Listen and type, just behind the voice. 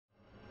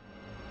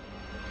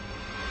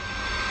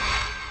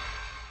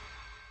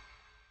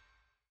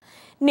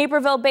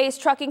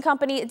Naperville-based trucking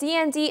company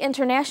D&D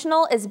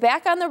International is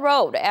back on the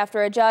road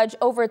after a judge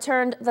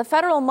overturned the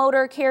Federal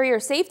Motor Carrier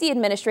Safety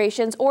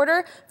Administration's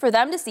order for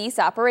them to cease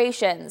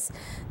operations.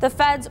 The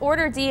feds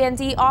ordered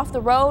D&D off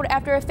the road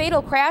after a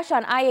fatal crash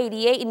on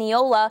I-88 in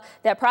Neola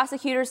that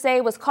prosecutors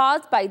say was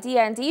caused by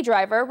D&D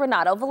driver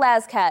Renato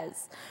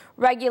Velazquez.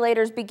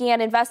 Regulators began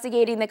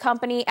investigating the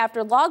company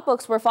after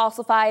logbooks were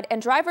falsified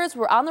and drivers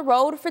were on the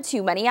road for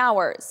too many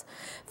hours.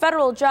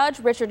 Federal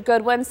Judge Richard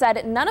Goodwin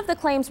said none of the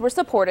claims were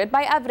supported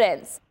by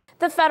evidence.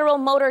 The Federal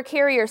Motor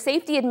Carrier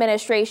Safety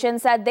Administration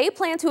said they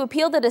plan to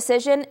appeal the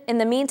decision. In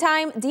the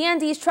meantime,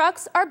 D&D's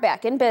trucks are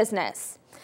back in business.